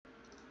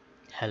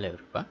Hello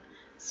everyone.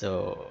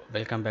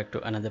 Welcome back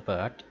to another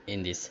part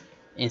in this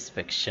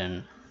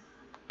inspection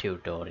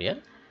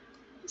tutorial.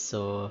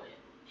 So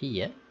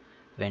here,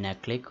 when I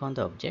click on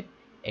the object,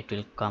 it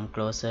will come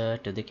closer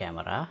to the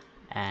camera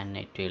and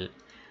it will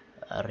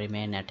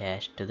remain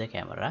attached to the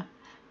camera.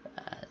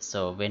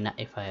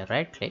 If I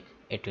right click,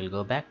 it will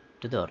go back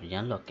to the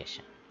original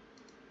location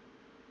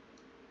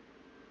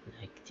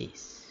like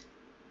this.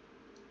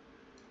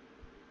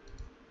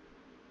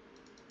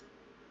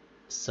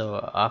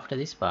 So after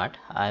this part,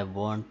 I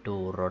want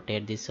to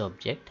rotate this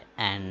object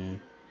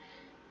and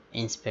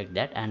inspect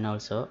that, and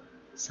also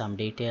some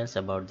details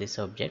about this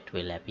object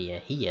will appear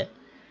here.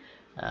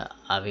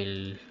 I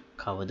will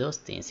cover those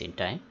things in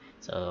time.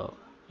 So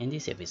in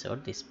this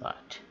episode, this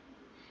part,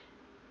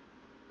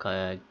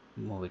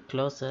 move it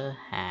closer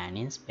and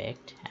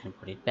inspect and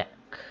put it back,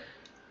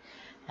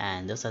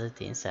 and those are the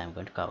things I'm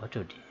going to cover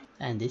today.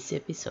 And this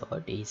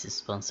episode is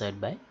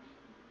sponsored by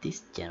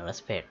this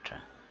generous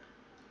patron.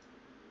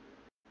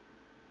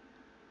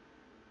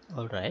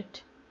 All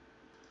right,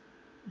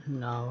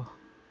 now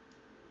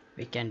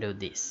we can do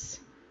this.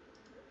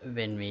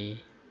 When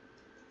we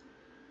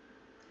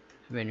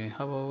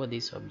hover over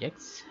these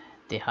objects,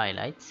 the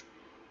highlights,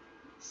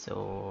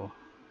 so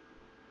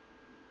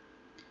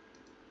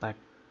but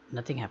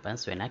nothing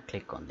happens when I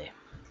click on them.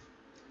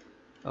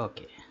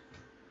 Okay,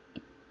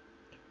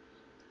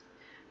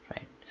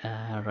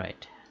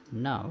 right,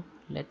 now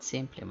let's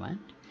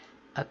implement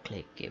a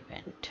click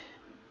event.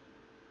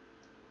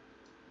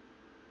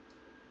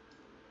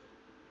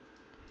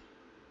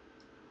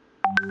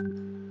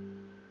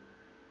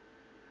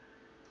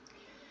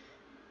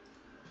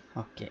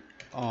 Okay,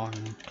 on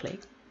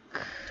click,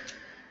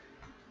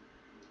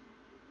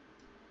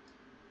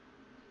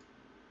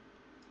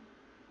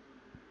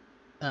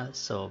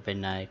 so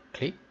when I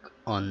click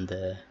on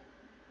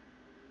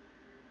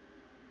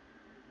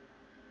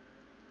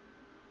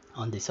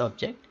this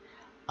object,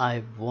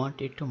 I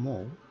want it to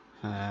move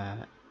uh,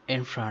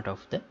 in front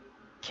of the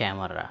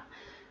camera.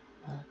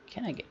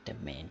 Can I get the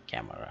main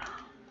camera?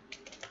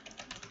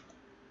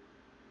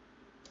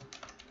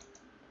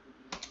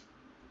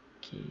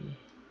 Okay,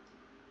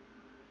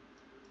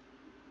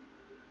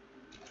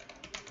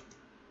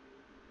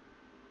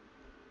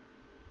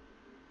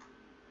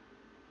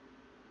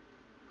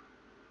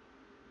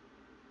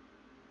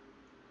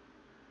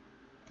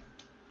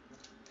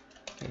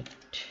 get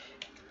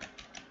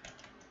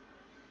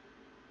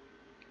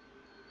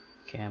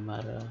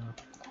camera.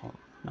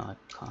 No, I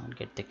can't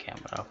get the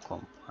camera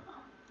component.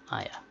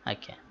 Yeah, I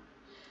can.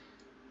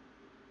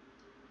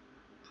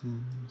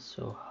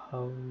 So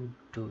how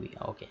do we,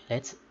 okay,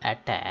 let's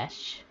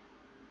attach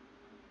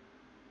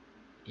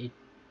it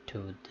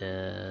to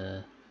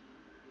the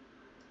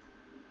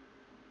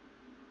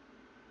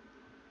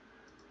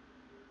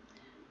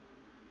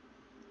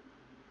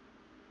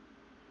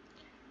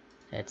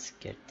let's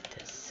get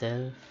the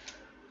self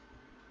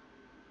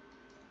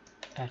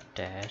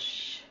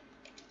attach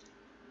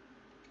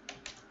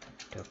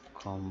to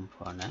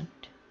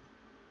component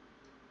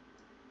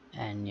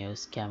and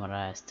use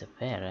camera as the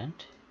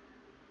parent,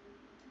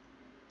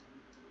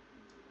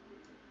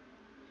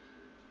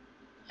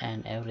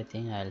 and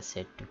everything I'll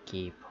set to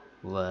keep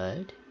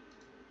world,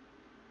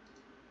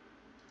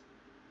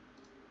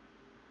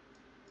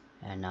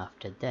 and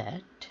after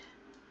that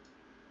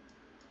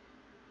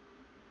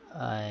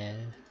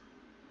I'll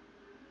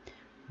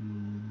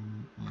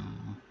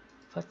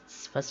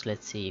first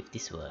let's see if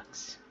this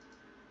works.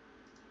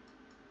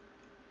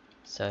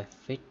 So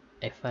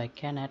if I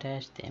can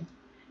attach them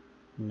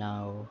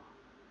now,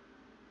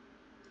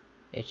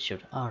 it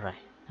should, alright,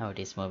 now it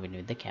is moving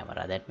with the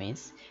camera. That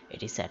means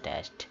it is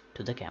attached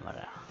to the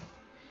camera.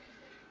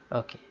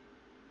 Okay,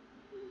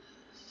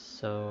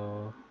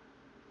 so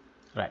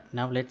right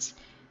now let's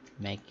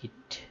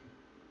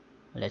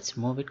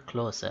move it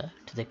closer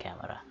to the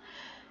camera.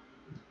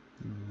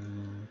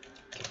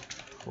 Get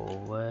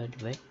forward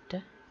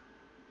vector,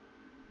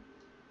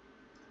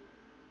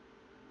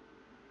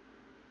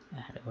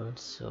 and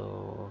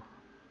also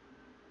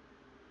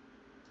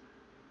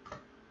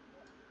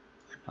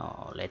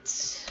no,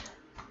 let's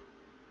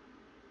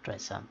try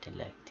something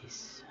like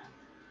this.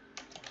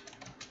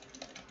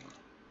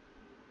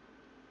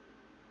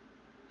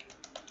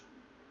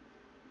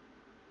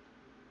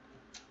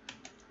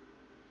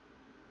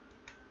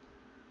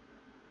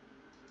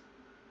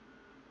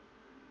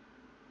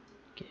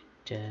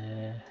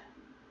 Get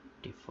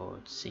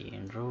default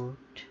scene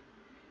root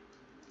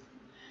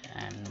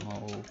and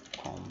move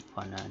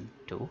component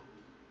to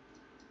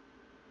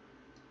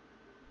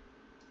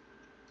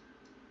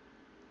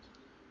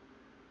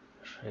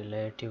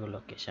relative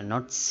location,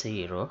 not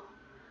 0.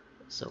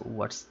 So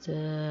what's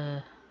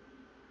the,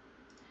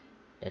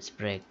 let's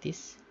break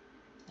this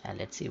and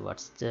let's see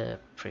what's the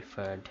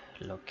preferred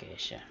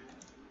location.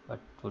 What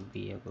would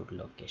be a good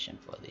location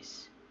for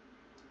this?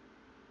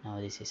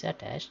 Now this is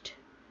attached.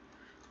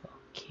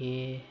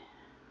 Okay,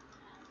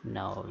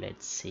 now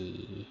let's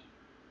see.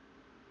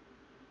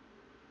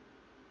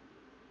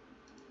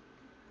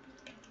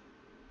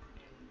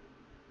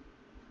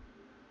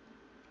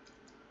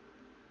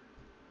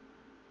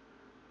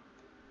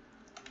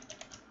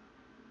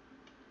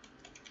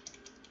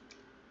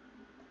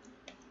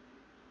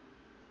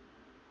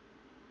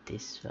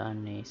 this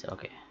one is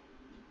okay.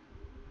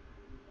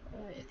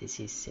 This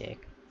is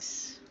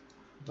X,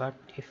 but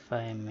if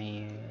I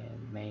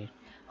may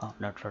oh,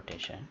 not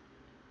rotation,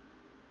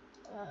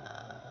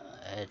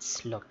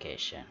 it's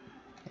location.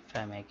 If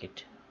I make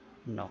it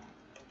no,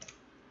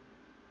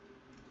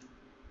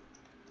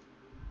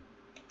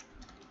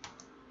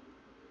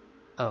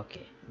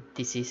 okay,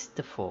 this is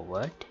the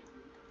forward.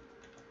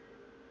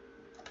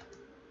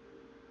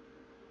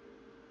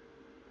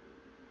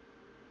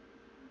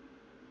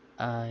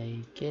 I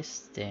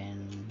guess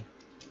then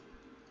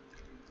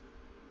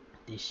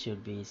this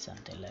should be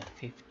something like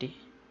 50,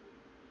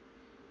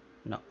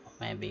 no,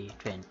 maybe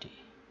 20,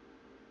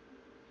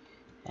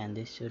 and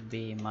this should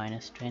be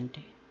minus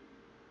 20.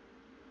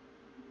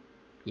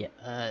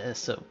 Yeah,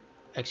 so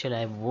actually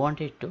I want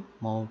it to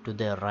move to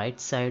the right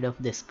side of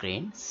the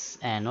screens,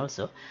 and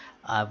also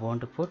I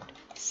want to put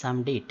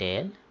some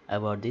detail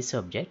about this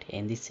object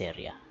in this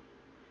area.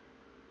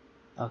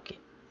 Okay,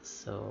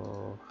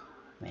 so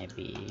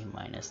maybe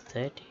minus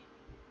 30,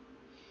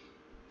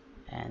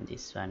 and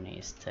this one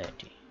is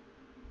 30.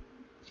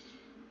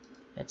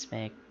 Let's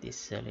make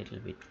this a little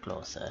bit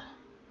closer.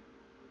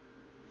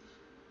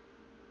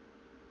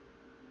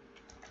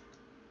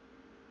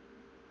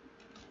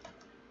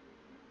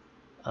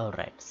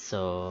 Alright,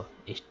 so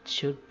it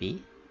should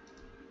be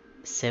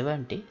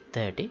 70,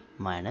 30,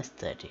 minus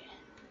 30.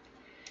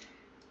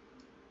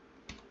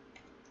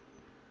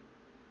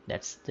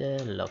 That's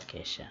the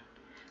location,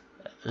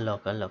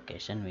 local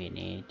location we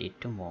need it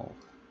to move.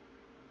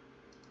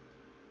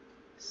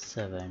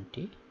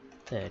 70,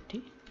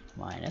 30,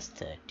 minus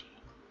 30.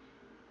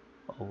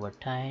 Over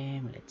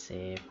time, let's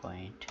say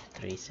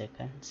 0.3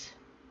 seconds.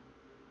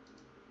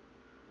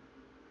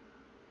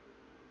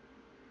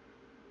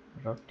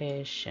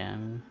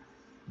 Rotation,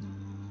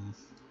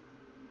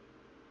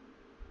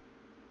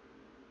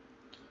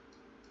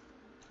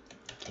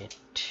 get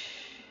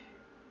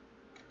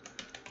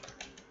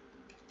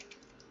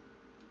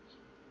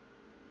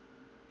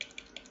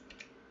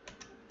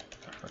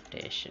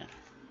rotation,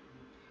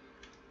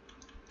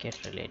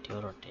 get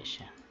relative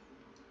rotation.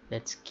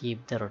 Let's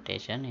keep the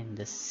rotation in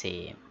the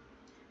same.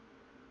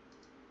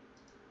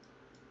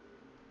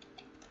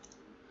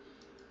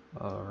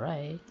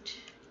 Alright,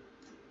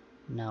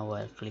 now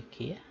I'll click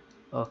here.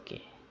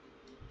 Okay,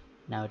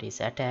 now it is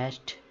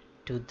attached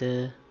to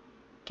the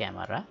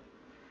camera.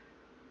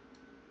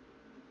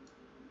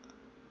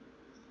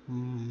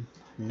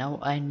 Now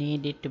I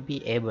need it to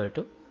be able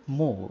to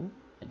move,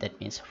 that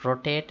means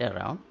rotate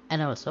around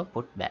and also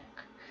put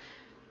back.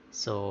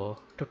 So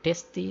to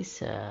test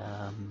this,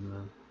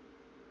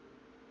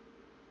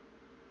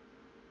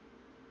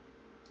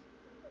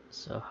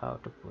 so how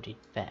to put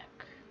it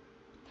back?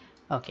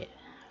 Okay,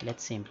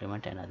 let's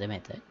implement another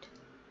method.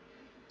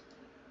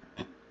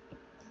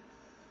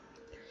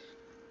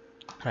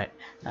 Right,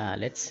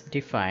 let's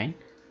define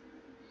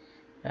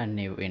a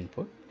new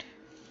input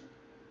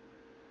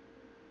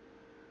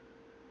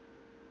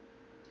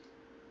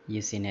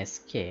using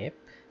escape.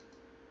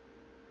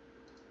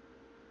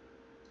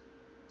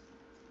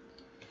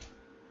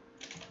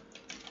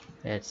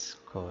 Let's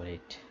call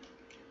it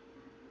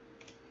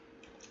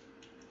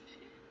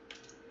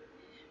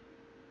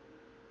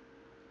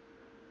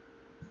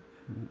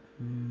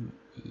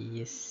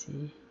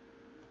ESC.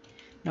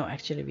 No,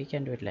 actually we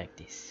can do it like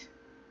this.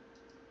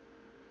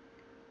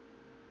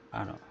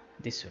 Oh no,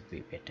 this would be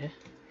better.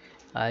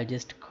 I'll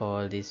just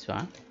call this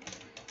one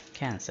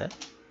cancel,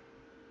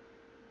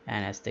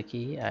 and as the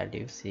key I'll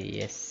do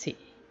CSC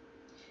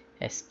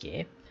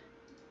escape,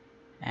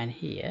 and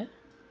here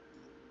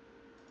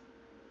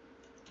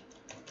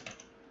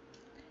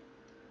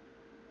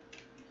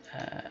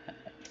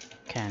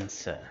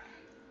cancel.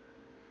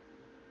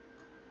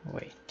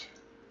 Wait,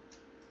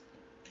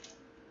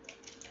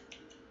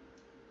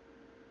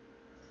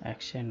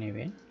 action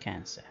event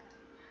cancel.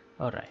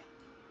 Alright,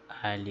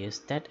 I'll use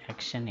that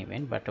action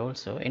event, but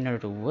also in order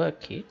to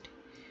work it,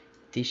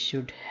 this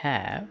should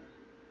have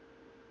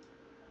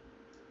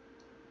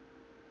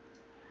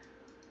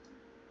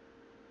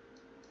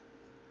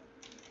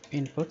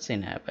inputs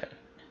enabled.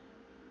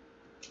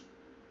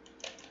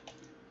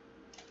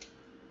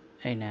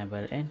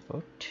 Enable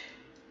input,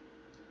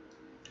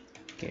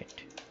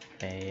 get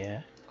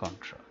player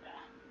controller.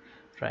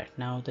 Right,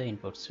 now the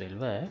inputs will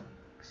work.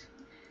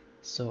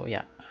 So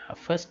yeah,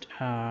 first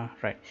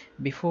right,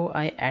 before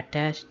I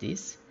attach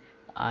this,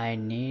 I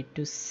need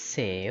to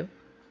save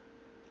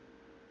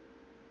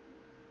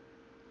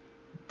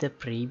the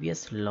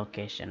previous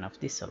location of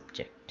this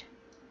object.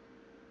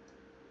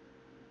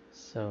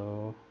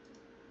 So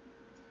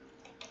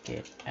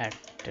get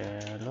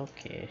actor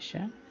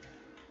location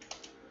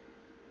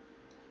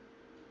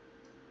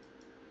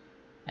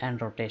and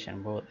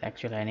rotation, both.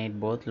 Actually I need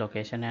both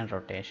location and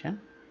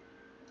rotation,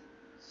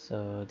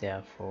 so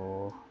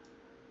therefore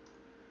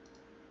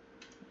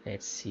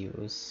let's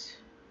use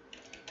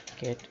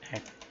get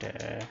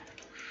actor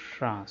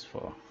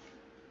transform.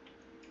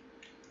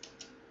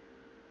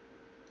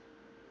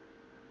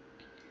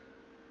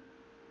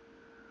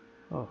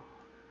 Oh,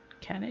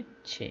 can it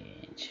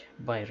change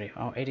by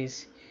oh, it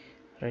is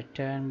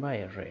return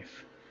by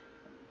ref.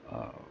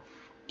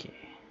 Okay,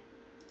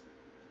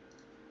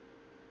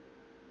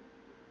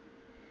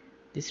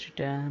 this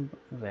return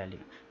value.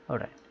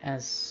 Alright,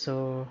 as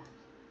so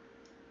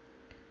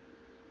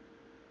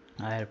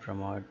I'll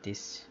promote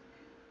this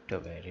to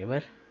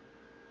variable.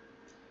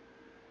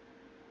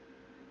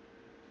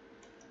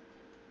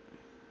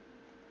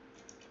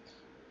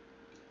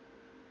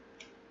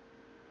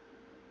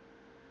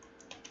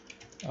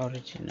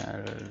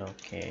 Original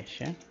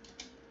location,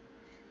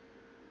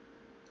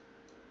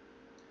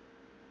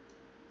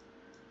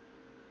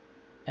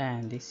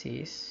 and this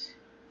is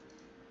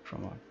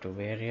promote to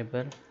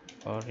variable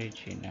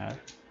original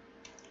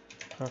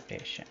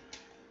rotation.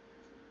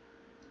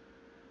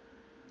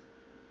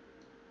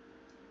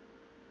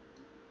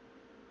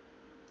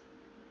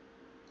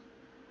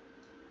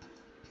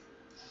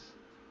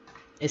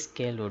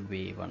 Scale would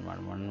be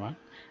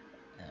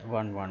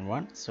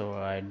 111, so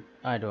I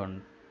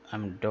don't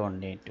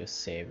need to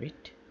save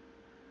it.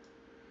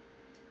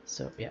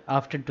 So yeah,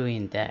 after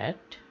doing that,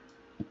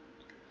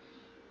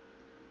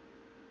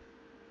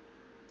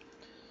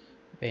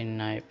 when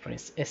I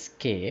press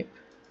escape,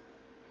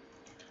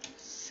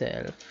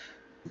 self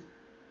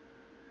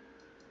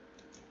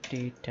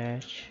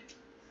detach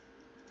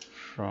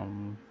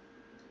from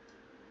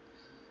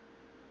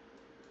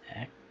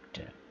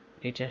actor,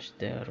 detach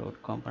the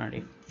root component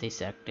if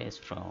this actor is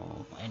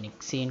from any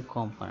scene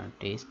component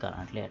is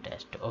currently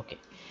attached. Okay,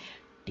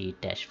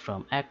 detach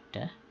from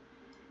actor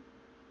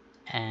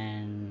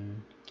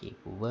and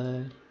keep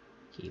world,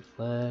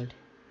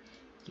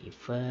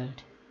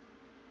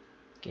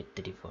 get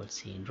the default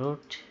scene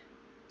root,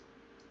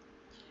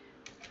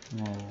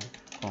 move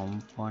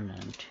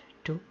component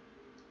to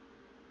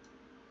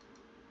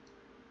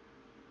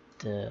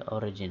the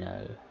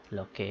original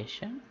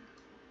location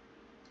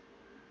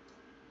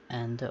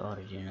and the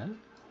original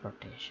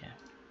rotation,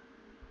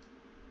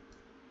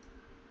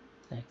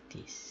 like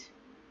this,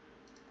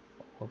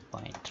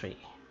 4.3.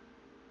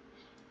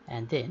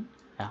 And then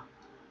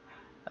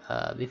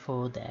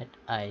before that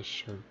I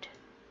should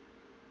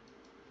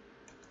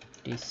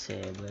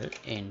disable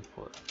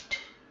input,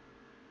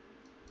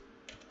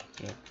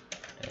 get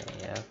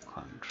player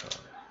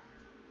control.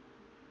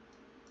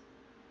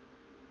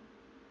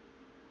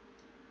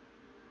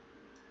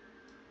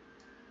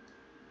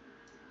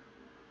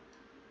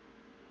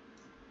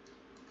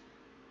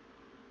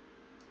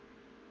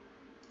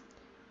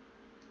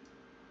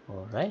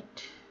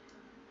 Alright,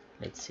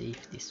 let's see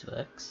if this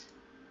works.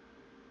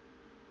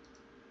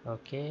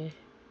 Okay,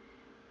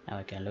 now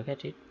I can look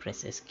at it,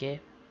 press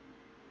escape,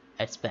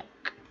 it's back.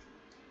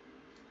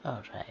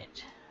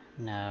 Alright,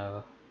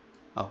 now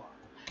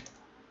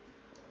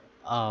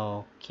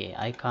okay,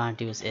 I can't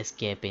use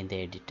escape in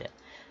the editor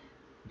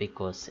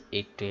because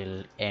it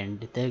will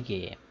end the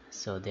game,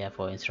 so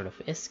therefore instead of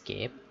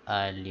escape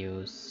I'll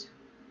use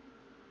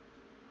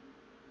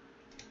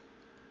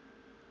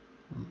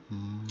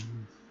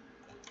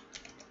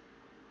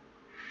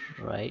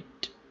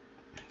right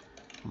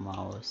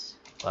mouse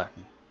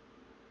button.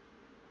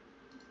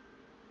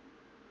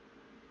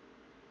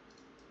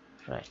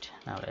 Right,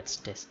 now let's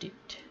test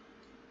it.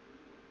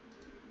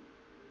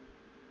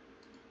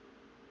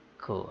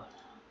 Cool.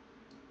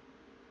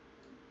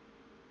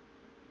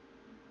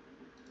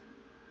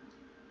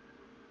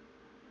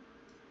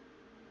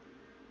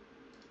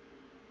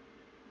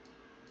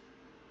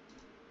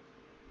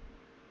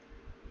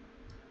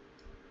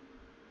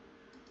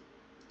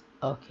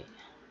 Okay,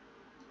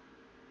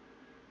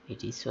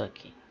 it is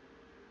working.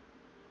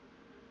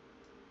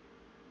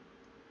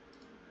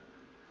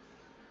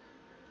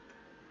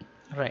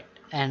 Right,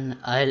 and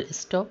I'll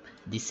stop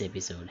this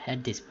episode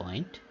at this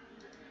point.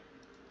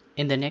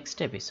 In the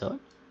next episode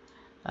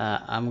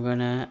I'm going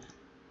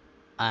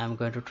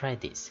to try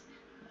this.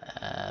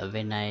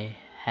 When I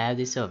have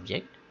this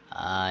object,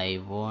 I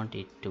want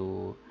it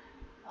to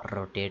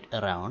rotate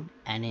around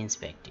and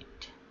inspect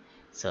it.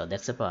 So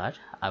that's the part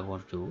I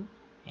want to do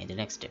in the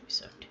next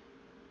episode.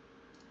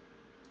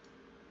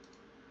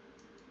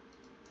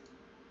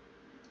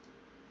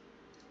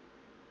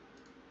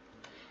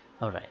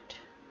 Alright,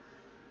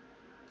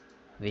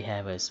 we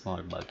have a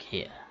small bug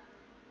here.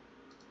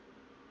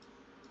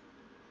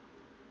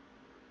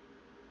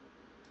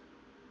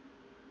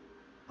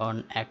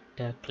 On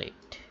actor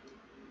clicked,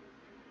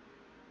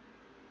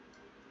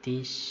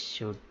 this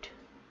should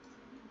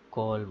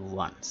call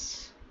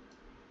once,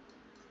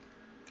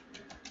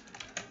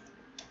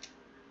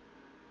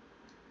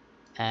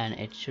 and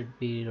it should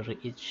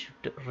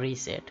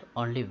reset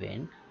only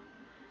when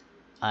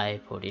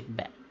I put it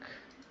back,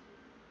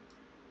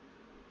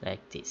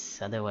 like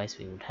this, otherwise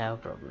we would have a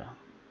problem.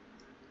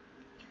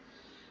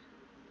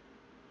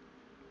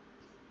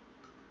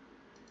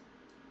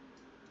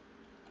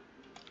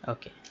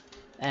 Okay,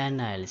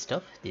 and I'll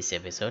stop this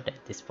episode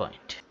at this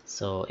point.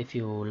 So if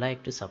you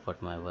like to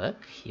support my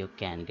work, you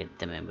can get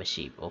the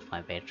membership of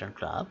my Patreon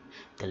club.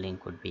 The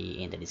link would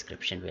be in the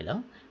description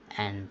below.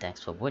 And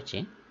thanks for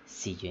watching.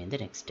 See you in the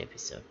next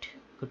episode.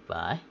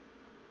 Goodbye.